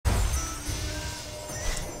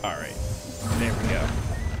All right, there we go.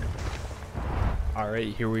 All right,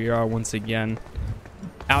 here we are once again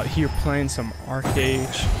out here playing some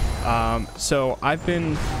ArcheAge. So I've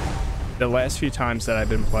been, the last few times that I've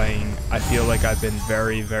been playing, I feel like I've been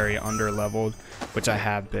very, very under leveled, which I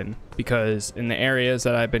have been, because in the areas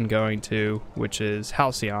that I've been going to, which is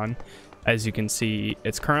Halcyon, as you can see,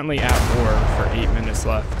 it's currently at war for 8 minutes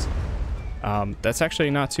left. That's actually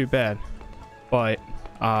not too bad, but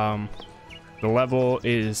the level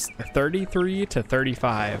is 33 to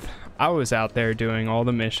 35. I was out there doing all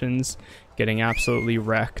the missions, getting absolutely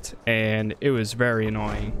wrecked, and it was very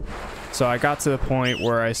annoying. So I got to the point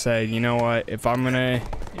where I said, you know what, if I'm gonna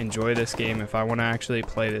enjoy this game, if I want to actually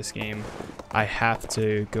play this game, I have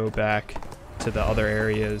to go back to the other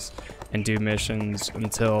areas and do missions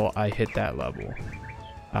until I hit that level.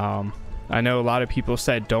 I know a lot of people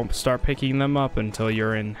said don't start picking them up until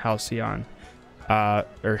you're in Halcyon or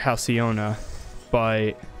Halcyona,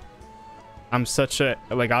 but I'm such a,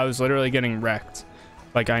 like, I was literally getting wrecked.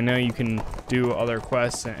 Like, I know you can do other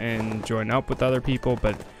quests and join up with other people,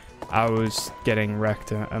 but I was getting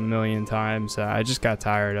wrecked a million times. I just got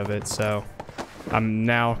tired of it, so I'm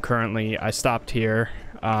now currently, I stopped here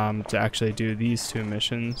to actually do these two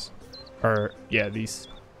missions, or yeah, this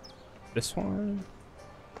one.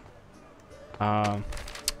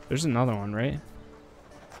 There's another one, right?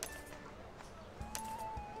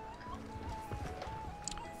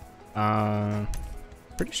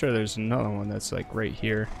 Pretty sure there's another one that's like right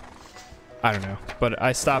here. I don't know, but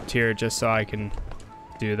I stopped here just so I can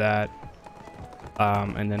do that,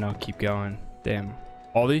 and then I'll keep going. Damn,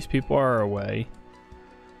 all these people are away.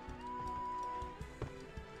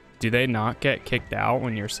 Do they not get kicked out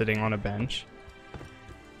when you're sitting on a bench?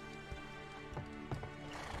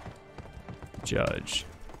 Judge.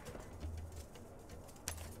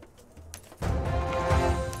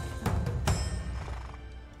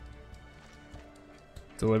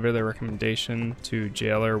 Deliver the recommendation to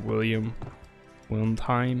jailer William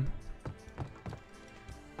Wilmtheim.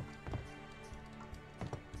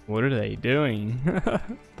 What are they doing?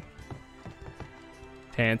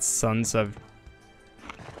 Pants, sons of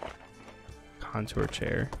contour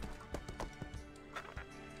chair.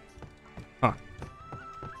 Huh.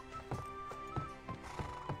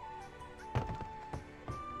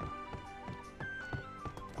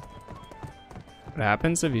 What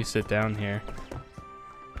happens if you sit down here?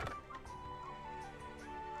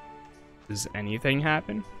 Does anything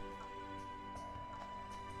happen?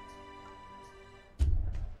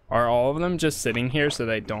 Are all of them just sitting here so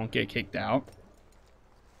they don't get kicked out?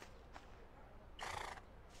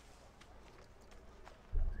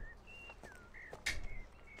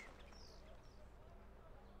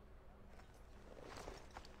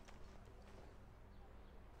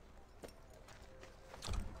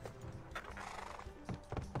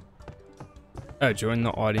 Oh, join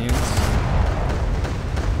the audience.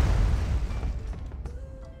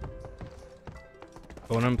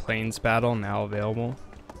 Golden Plains battle now available.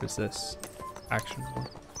 What is this? Action.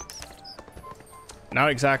 Not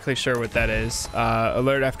exactly sure what that is.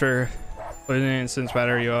 Alert after closing an instance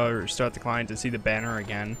battery, you will restart the client to see the banner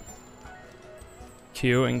again.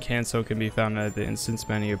 Queue and cancel can be found at the instance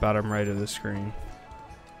menu bottom right of the screen.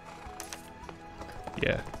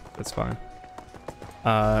 Yeah, that's fine.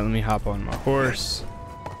 Let me hop on my horse.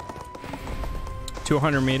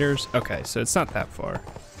 200 meters. Okay, so it's not that far.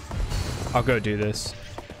 I'll go do this.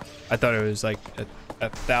 I thought it was like a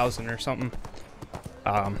 1,000 or something,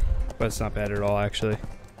 but it's not bad at all, actually.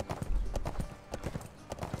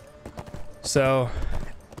 So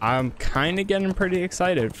I'm kind of getting pretty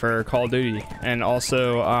excited for Call of Duty, and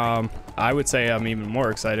also I would say I'm even more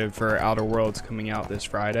excited for Outer Worlds coming out this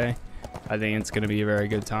Friday. I think it's going to be a very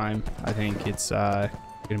good time. I think it's going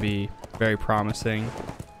to be very promising.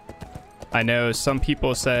 I know some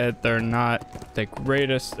people said they're not the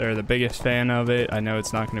greatest or the biggest fan of it. I know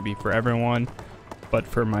it's not going to be for everyone, but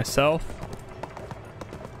for myself,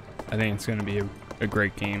 I think it's going to be a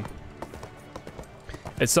great game.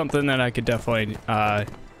 It's something that I could definitely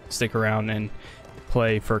stick around and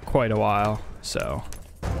play for quite a while, so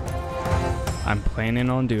I'm planning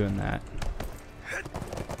on doing that.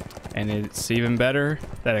 And it's even better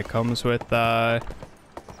that it comes with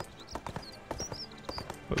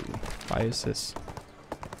why is this?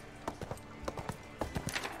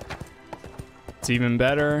 It's even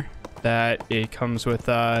better that it comes with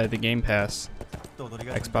the Game Pass,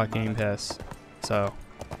 Xbox Game Pass. So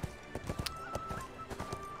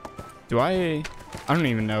I don't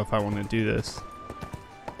even know if I want to do this.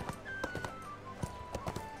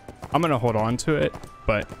 I'm gonna hold on to it,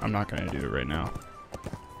 but I'm not gonna do it right now.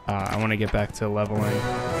 I want to get back to leveling.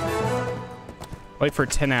 Wait for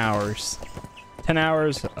 10 hours. 10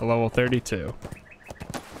 hours, a level 32.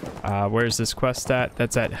 Where's this quest at?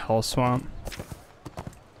 That's at Hell Swamp.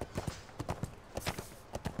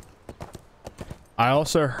 I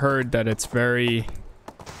also heard that it's very,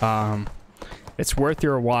 it's worth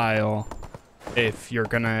your while if you're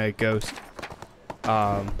gonna go,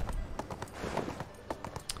 trying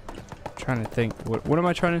to think, what am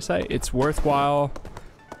I trying to say? It's worthwhile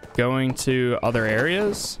going to other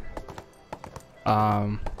areas.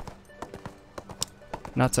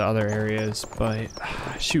 Not to other areas, but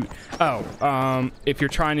shoot. Oh, if you're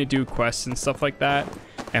trying to do quests and stuff like that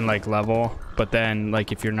and like level, but then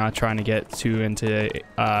like if you're not trying to get too into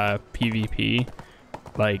PvP,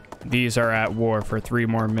 like these are at war for 3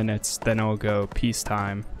 more minutes, then it'll go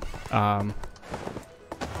peacetime. From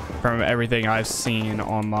everything I've seen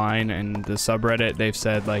online and the subreddit, they've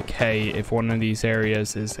said like, hey, if one of these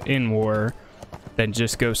areas is in war, then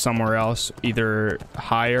just go somewhere else, either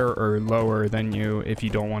higher or lower than you if you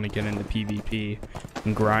don't want to get into PvP,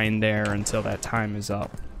 and grind there until that time is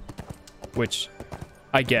up, which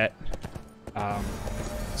I get.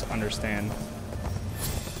 So understand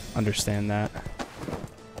that.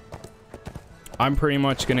 I'm pretty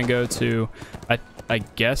much gonna go to, I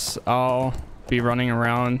guess I'll be running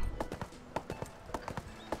around.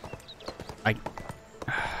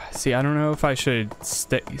 See, I don't know if I should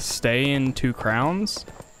stay in 2 Crowns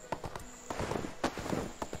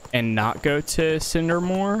and not go to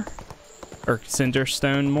Cindermore or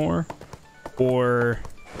Cinderstone more, or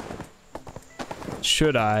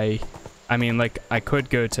should I mean, like, I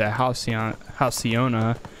could go to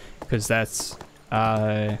Halcyona because that's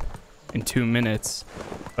in 2 minutes,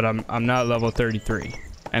 but I'm not level 33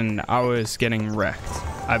 and I was getting wrecked.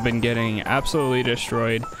 I've been getting absolutely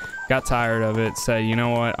destroyed. Got tired of it, said, you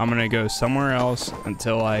know what, I'm gonna go somewhere else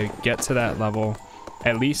until I get to that level,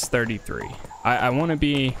 at least 33. I want to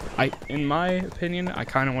be, in my opinion, I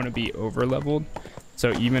kind of want to be over leveled.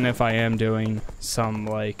 So even if I am doing some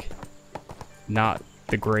like not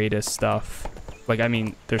the greatest stuff, like, I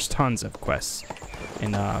mean, there's tons of quests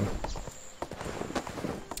in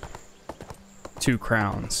 2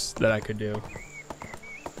 Crowns that I could do.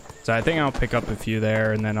 So I think I'll pick up a few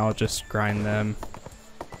there and then I'll just grind them.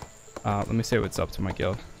 Let me see what's up to my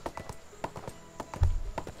guild.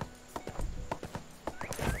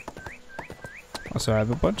 Also, I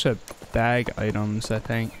have a bunch of bag items, I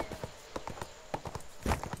think.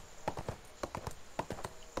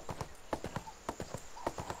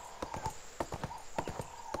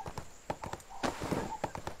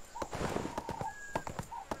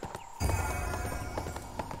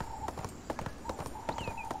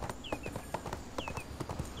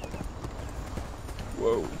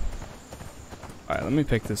 Whoa. Alright, let me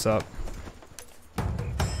pick this up.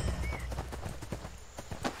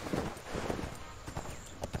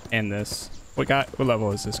 And this. What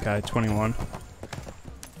level is this guy? 21.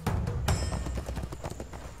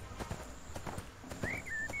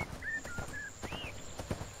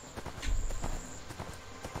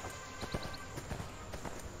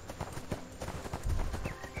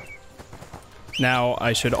 Now,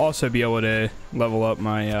 I should also be able to level up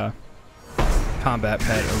my combat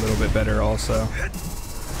pet a little bit better also.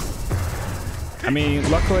 I mean,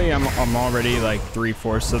 luckily I'm already like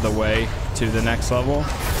 3/4 of the way to the next level,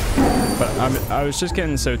 but I was just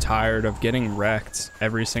getting so tired of getting wrecked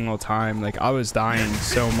every single time. Like, I was dying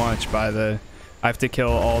so much by I have to kill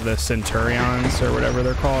all the centurions or whatever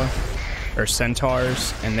they're called, or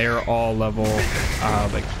centaurs, and they're all level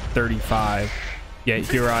like 35. Yet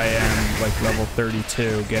here I am, like level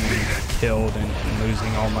 32, getting killed and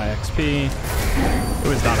losing all my XP. It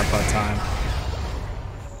was not a fun time.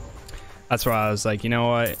 That's why I was like, you know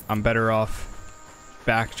what? I'm better off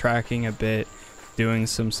backtracking a bit, doing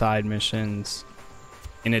some side missions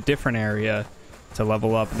in a different area to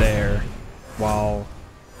level up there while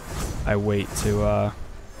I wait to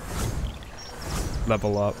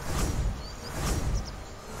level up.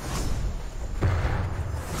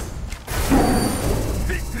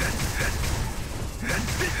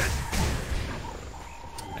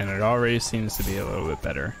 And it already seems to be a little bit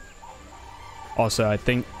better. Also, I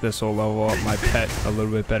think this will level up my pet a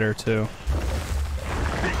little bit better too.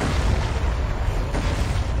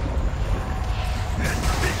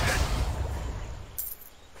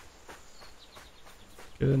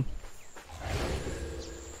 Good.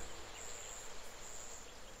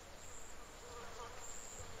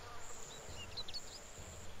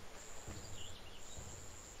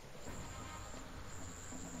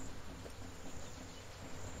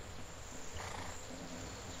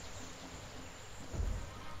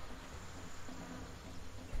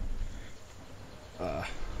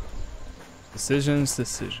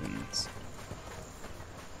 Decisions.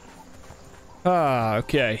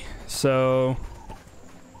 Okay. So,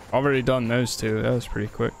 already done those two. That was pretty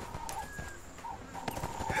quick.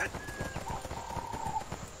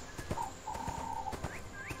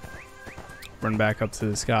 Run back up to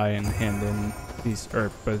this guy and hand in these,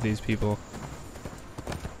 or both these people.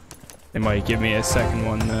 They might give me a second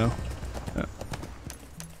one though.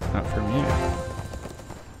 Not from you.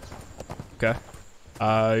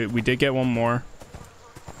 Okay. We did get one more.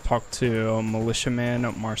 Talk to a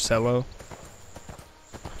militiaman, Marcelo.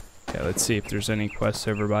 Okay, let's see if there's any quests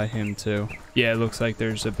over by him too. Yeah, it looks like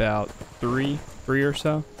there's about three or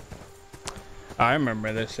so. I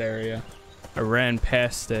remember this area. I ran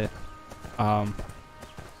past it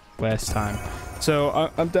last time.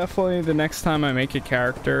 So I'm definitely, the next time I make a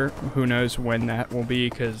character, who knows when that will be,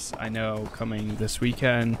 because I know coming this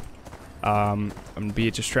weekend, I'm gonna be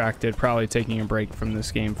distracted, probably taking a break from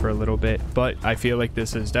this game for a little bit, but I feel like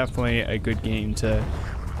this is definitely a good game to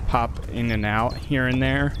pop in and out here and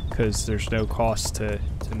there, because there's no cost to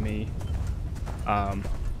me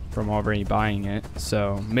from already buying it.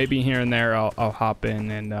 So maybe here and there I'll hop in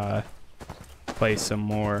and play some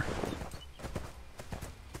more.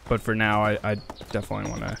 But for now, I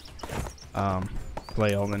definitely want to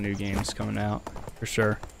play all the new games coming out, for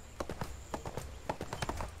sure.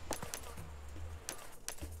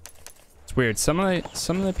 It's weird. Some of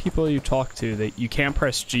the people you talk to, that you can't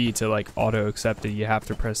press G to like auto accept it. You have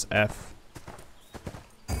to press F.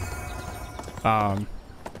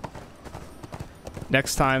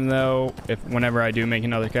 Next time though, whenever I do make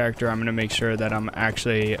another character, I'm gonna make sure that I'm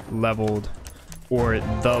actually leveled, or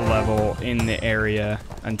the level in the area,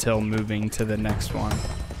 until moving to the next one,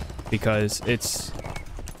 because it's,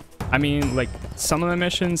 I mean, like, some of the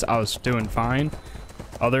missions I was doing fine,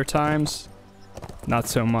 other times not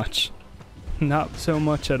so much. Not so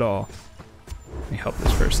much at all. Let me help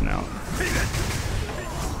this person out.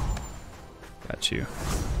 Got you.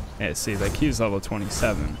 Yeah, see, like, he's level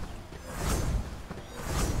 27.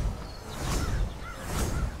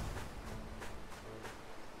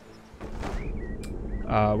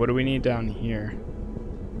 What do we need down here?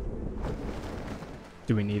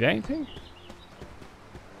 Do we need anything?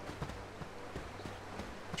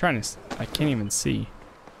 I'm trying to, I can't even see.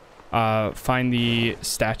 Find the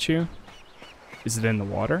statue. Is it in the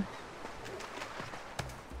water?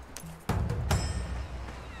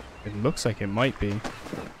 It looks like it might be.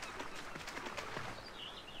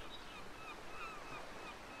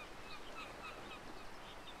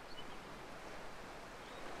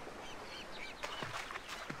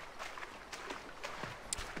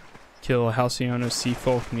 Kill Halcyono sea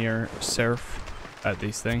folk near Seraph at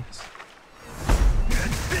these things.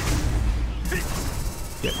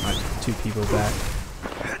 Get my 2 people back.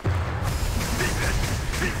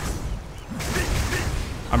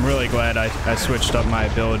 I'm really glad I switched up my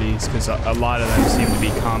abilities, because a lot of them seem to be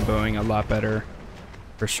comboing a lot better,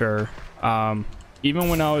 for sure. Even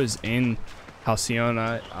when I was in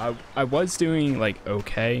Halcyona, I was doing like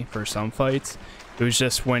okay for some fights. It was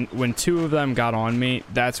just when 2 of them got on me,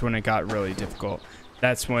 that's when it got really difficult.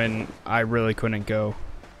 That's when I really couldn't go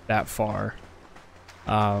that far.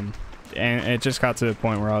 And it just got to the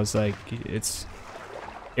point where I was like,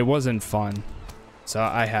 it wasn't fun. So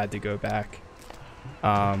I had to go back.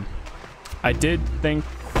 I did think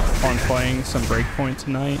on playing some Breakpoint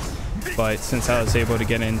tonight, but since I was able to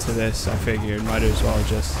get into this, I figured might as well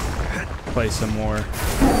just play some more.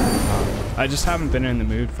 I just haven't been in the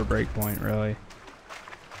mood for Breakpoint, really.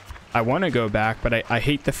 I want to go back, but I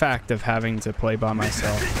hate the fact of having to play by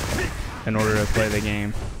myself in order to play the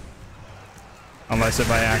game. Unless if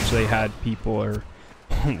I actually had people, or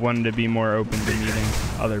wanted to be more open to meeting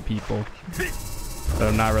other people. But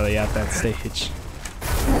I'm not really at that stage.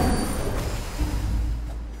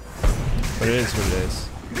 But it is what it is.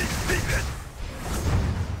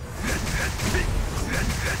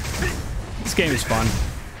 This game is fun.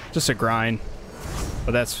 Just a grind.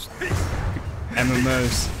 But that's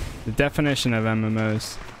MMOs. The definition of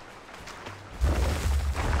MMOs.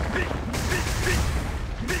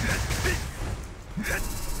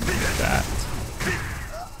 That.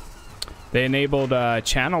 They enabled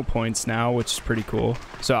channel points now, which is pretty cool.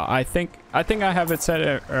 So I think I have it set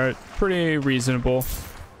at pretty reasonable.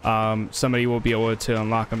 Somebody will be able to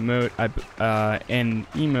unlock a emote, an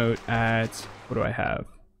emote at, what do I have?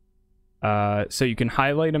 So you can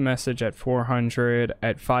highlight a message at 400.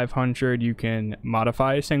 At 500 you can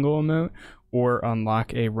modify a single emote or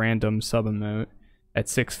unlock a random sub emote. At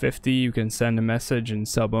 650 you can send a message in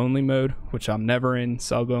sub only mode, which I'm never in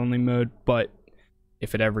sub only mode, but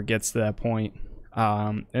if it ever gets to that point,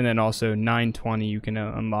 And then also 920, you can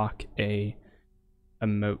unlock a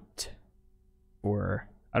emote for,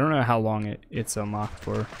 I don't know how long it's unlocked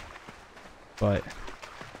for, but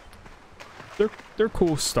they're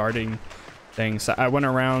cool starting things. I went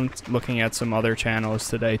around looking at some other channels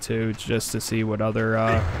today too, just to see what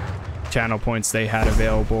other channel points they had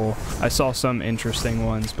available. I saw some interesting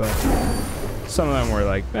ones, but some of them were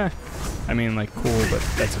like, I mean, like, cool, but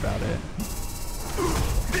that's about it.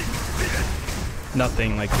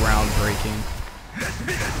 Nothing like groundbreaking.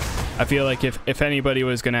 I feel like if anybody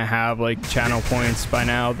was gonna have like channel points by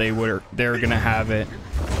now, they're gonna have it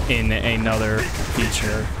in another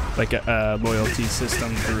feature, like a loyalty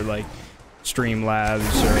system through like Streamlabs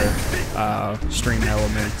or Stream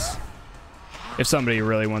Elements, if somebody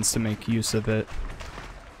really wants to make use of it.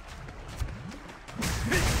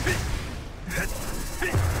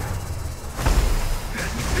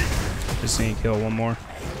 Just need to kill one more.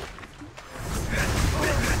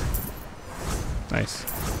 Nice.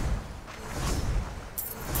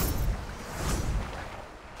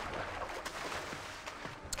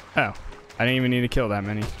 Oh, I didn't even need to kill that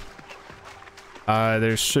many.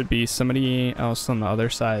 There should be somebody else on the other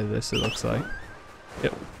side of this, it looks like.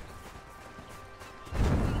 Yep.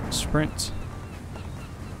 Sprint.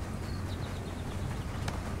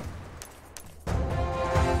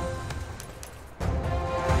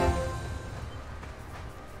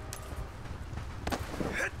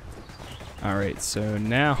 Alright, so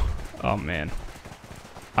now, oh man.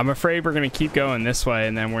 I'm afraid we're gonna keep going this way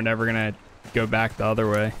and then we're never gonna go back the other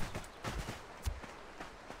way.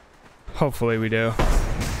 Hopefully we do.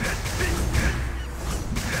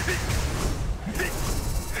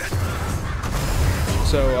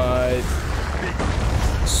 So,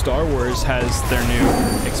 Star Wars has their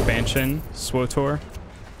new expansion, SWTOR,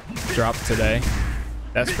 dropped today.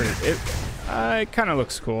 That's pretty... It kind of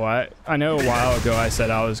looks cool. I know a while ago I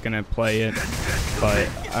said I was going to play it, but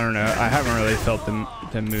I don't know. I haven't really felt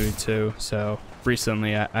the mood to, so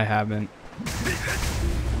recently I haven't.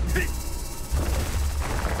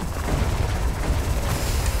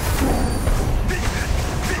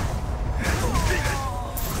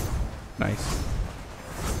 Nice.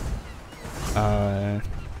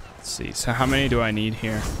 Let's see. So how many do I need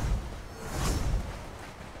here?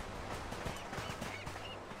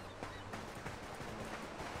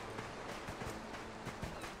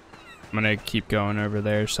 I'm gonna keep going over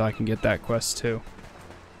there so I can get that quest too.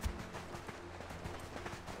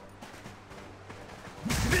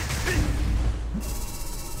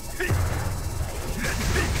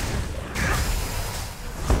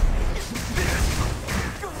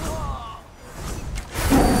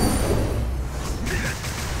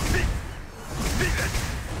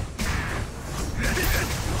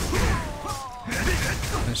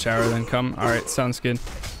 Shower then come. All right, sounds good.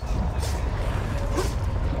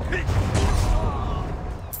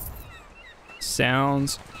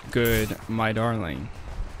 Sounds good, my darling.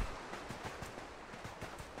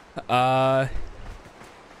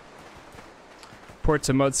 Report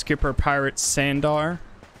to Mud Skipper Pirate Sandar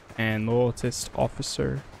and Loyalist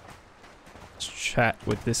Officer. Let's chat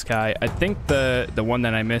with this guy. I think the one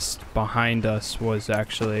that I missed behind us was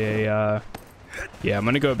actually a yeah, I'm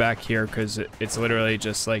gonna go back here because it's literally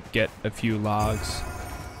just like get a few logs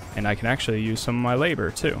and I can actually use some of my labor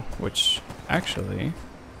too, which actually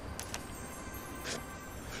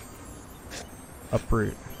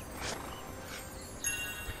uproot.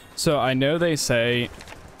 So I know they say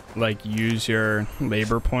like use your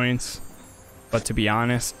labor points, but to be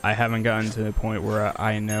honest, I haven't gotten to the point where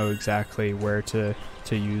I know exactly where to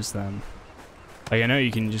use them. Like I know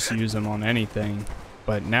you can just use them on anything,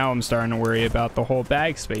 but now I'm starting to worry about the whole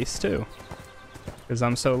bag space too, because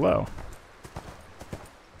I'm so low.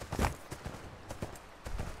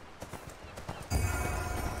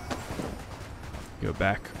 Go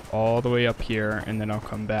back all the way up here, and then I'll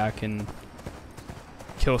come back and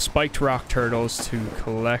kill spiked rock turtles to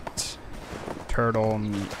collect turtle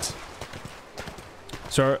meat.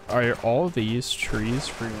 So are all these trees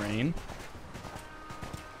free reign?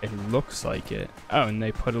 It looks like it. Oh, and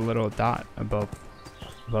they put a little dot above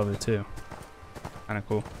it too. Kind of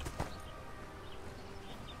cool.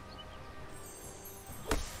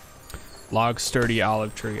 Log sturdy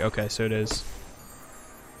olive tree. Okay, so it is.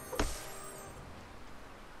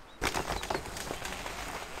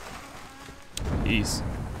 Jeez.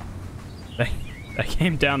 That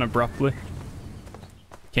came down abruptly.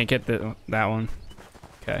 Can't get that one.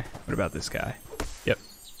 Okay, what about this guy? Yep.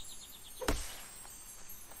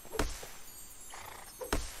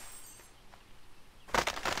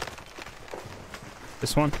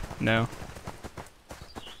 This one? No.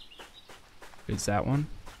 Is that one?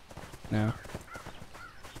 No.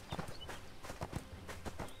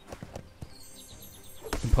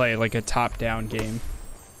 play like a top-down game.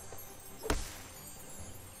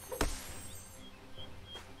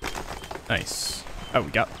 Nice. Oh, we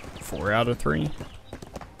got 4 out of 3.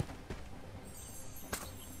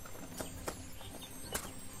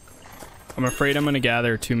 I'm afraid I'm going to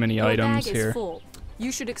gather too many items here. Your bag is full.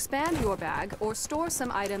 You should expand your bag or store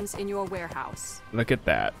some items in your warehouse. Look at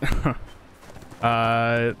that.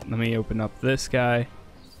 Let me open up this guy.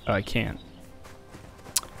 Oh, I can't.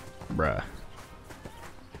 Bruh.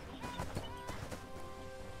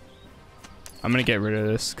 I'm gonna get rid of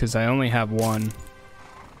this because I only have 1.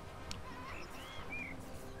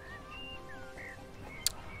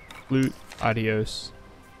 Loot. Adios.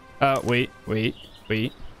 Wait.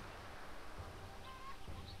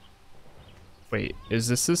 Wait, is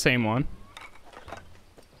this the same one?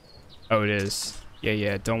 Oh, it is.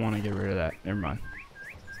 Yeah, don't want to get rid of that. Never mind.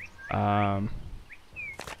 Can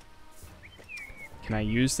I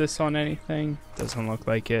use this on anything? Doesn't look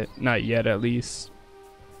like it. Not yet, at least.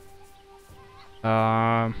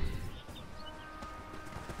 I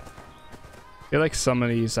feel like some of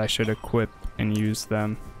these I should equip and use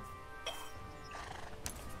them.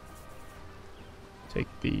 Take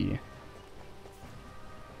the...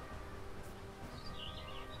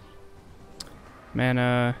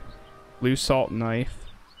 Mana, blue salt knife.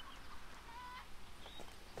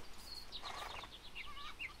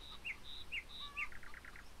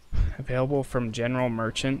 Available from general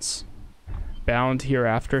merchants. Bound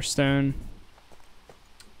hereafter stone.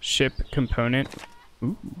 Ship component.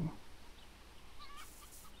 Ooh.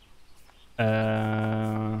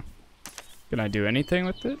 Can I do anything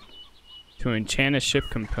with it? To enchant a ship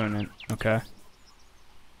component. Okay.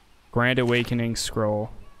 Grand Awakening scroll.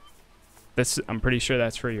 This, I'm pretty sure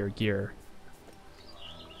that's for your gear.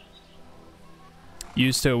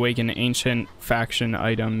 Used to awaken ancient faction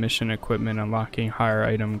item mission equipment, unlocking higher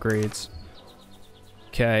item grades.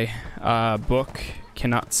 Okay. Book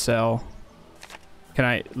cannot sell. Can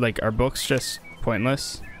I, like, are books just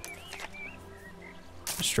pointless?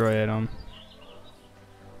 Destroy item.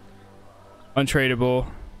 Untradeable.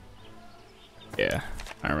 Yeah,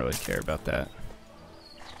 I don't really care about that.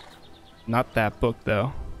 Not that book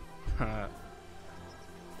though.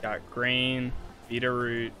 Got grain,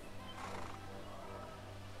 beetroot.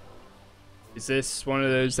 Is this one of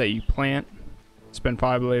those that you plant? Spend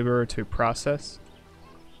 5 labor to process?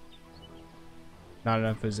 Not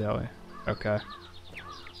enough azalea. Okay.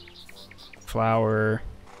 Flour.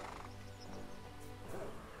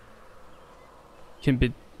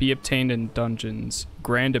 Can be obtained in dungeons.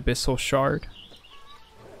 Grand Abyssal Shard.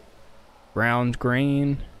 Ground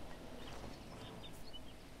grain.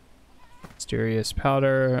 Mysterious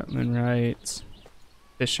powder, moonlight,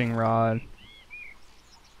 fishing rod.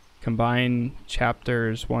 Combine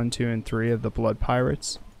chapters 1, 2, and 3 of the Blood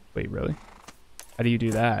Pirates. Wait, really? How do you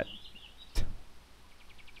do that?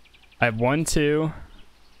 I have 1, 2,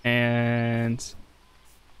 and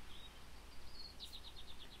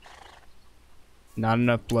not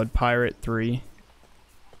enough Blood Pirate 3.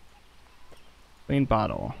 Clean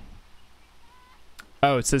bottle.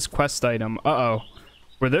 Oh, it says quest item. Uh-oh.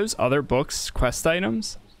 Were those other books quest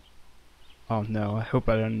items? Oh no, I hope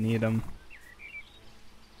I don't need them.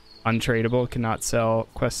 Untradeable, cannot sell.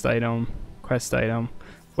 Quest item. Quest item.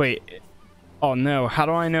 Wait. Oh no, how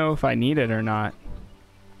do I know if I need it or not?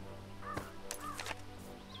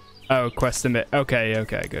 Oh, quest embed.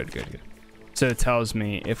 Okay, good. So it tells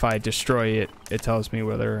me if I destroy it, it tells me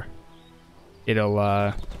whether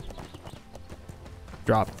it'll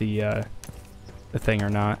drop the thing or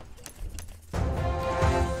not.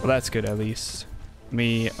 Well, that's good at least. Let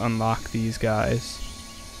me unlock these guys.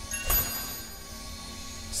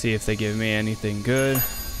 See if they give me anything good.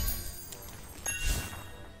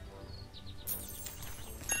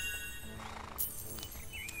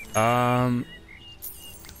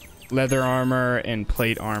 Leather armor and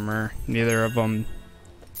plate armor. Neither of them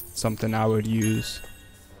something I would use.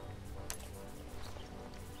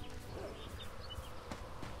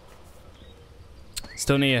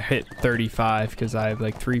 Still need to hit 35 because I have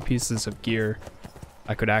like 3 pieces of gear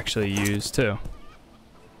I could actually use too.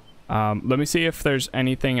 Let me see if there's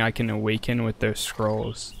anything I can awaken with those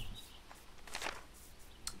scrolls.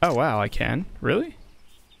 Oh wow, I can? Really?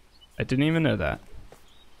 I didn't even know that.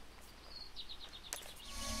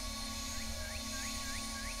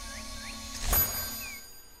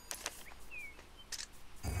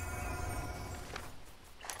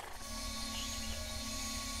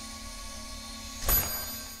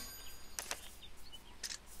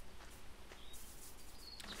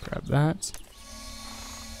 Grab that.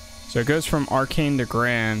 So it goes from arcane to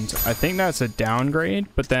grand. I think that's a downgrade,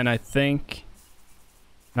 but then I think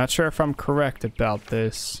Not sure if I'm correct about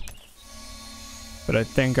this, but I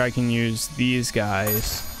think I can use these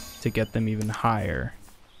guys to get them even higher.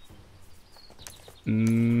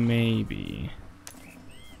 Maybe.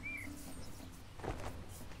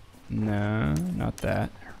 No, not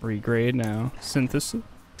that. Regrade now. Synthesis.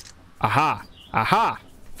 Aha! Aha!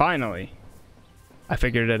 Finally! I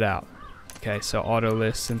figured it out. Okay, so auto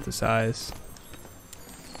list synthesize.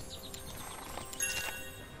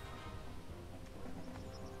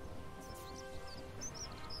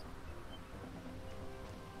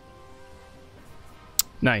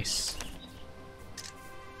 Nice.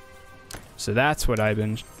 So that's what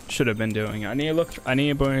should have been doing. I need to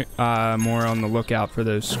be more on the lookout for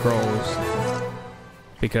those scrolls,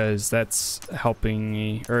 because that's helping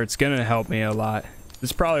me, or it's gonna help me a lot. This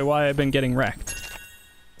is probably why I've been getting wrecked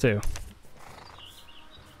too.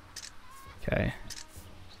 Okay.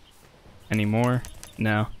 Any more?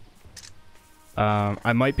 No.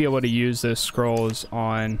 I might be able to use those scrolls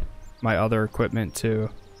on my other equipment too.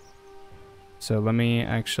 So let me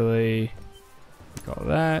actually call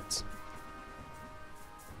that.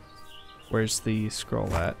 Where's the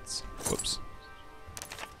scroll at? Whoops.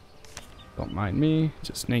 Don't mind me.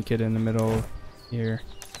 Just naked in the middle here.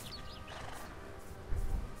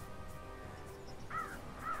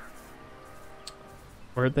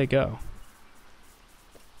 Where'd they go?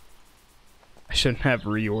 I shouldn't have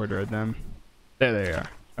reordered them. There they are.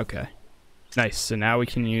 Okay. Nice. So now we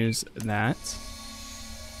can use that.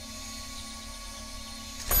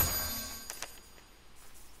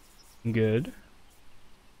 Good.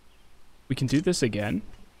 We can do this again?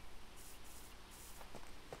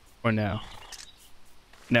 Or no?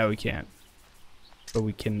 No, we can't. But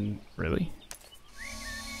we can... Really?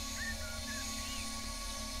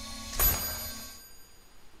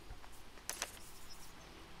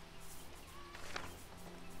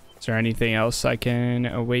 Is there anything else I can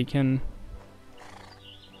awaken?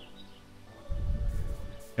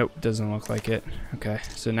 Nope, doesn't look like it. Okay,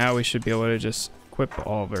 so now we should be able to just equip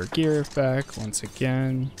all of our gear back once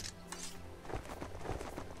again.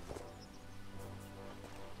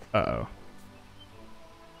 Uh-oh.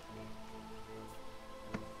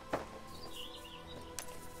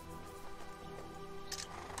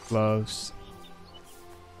 Gloves.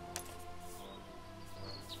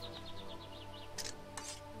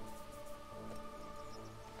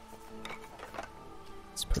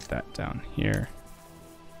 Let's put that down here.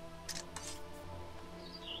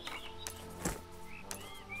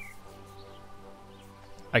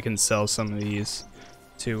 I can sell some of these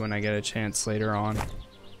too when I get a chance later on.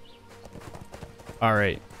 All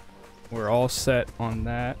right, we're all set on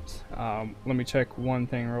that. Let me check one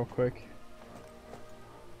thing real quick.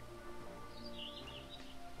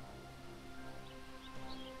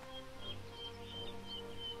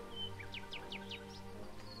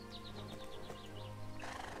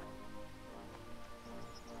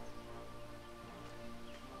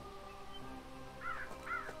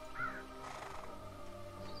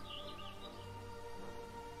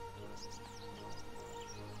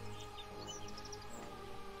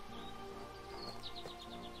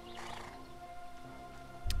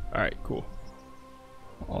 Alright, cool.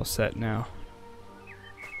 All set now.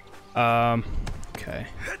 Okay.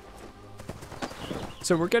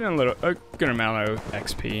 So we're getting a good amount of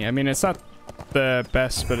XP. I mean, it's not the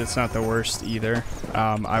best, but it's not the worst either.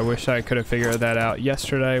 I wish I could have figured that out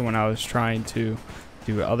yesterday when I was trying to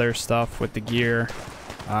do other stuff with the gear.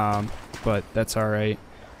 But that's alright.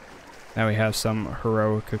 Now we have some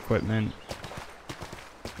heroic equipment.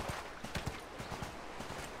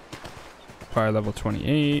 Fire level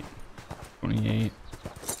 28. 28.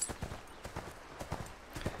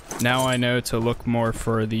 Now I know to look more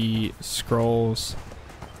for the scrolls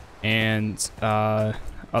and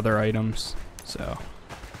other items, so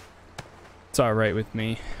it's alright with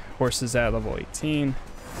me. Horse is at level 18.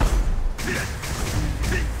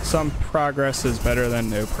 Some progress is better than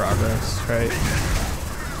no progress, right?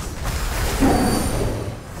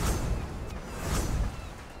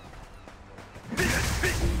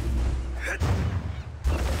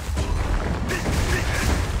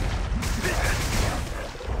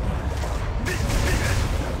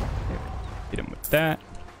 That.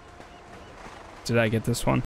 Did I get this one?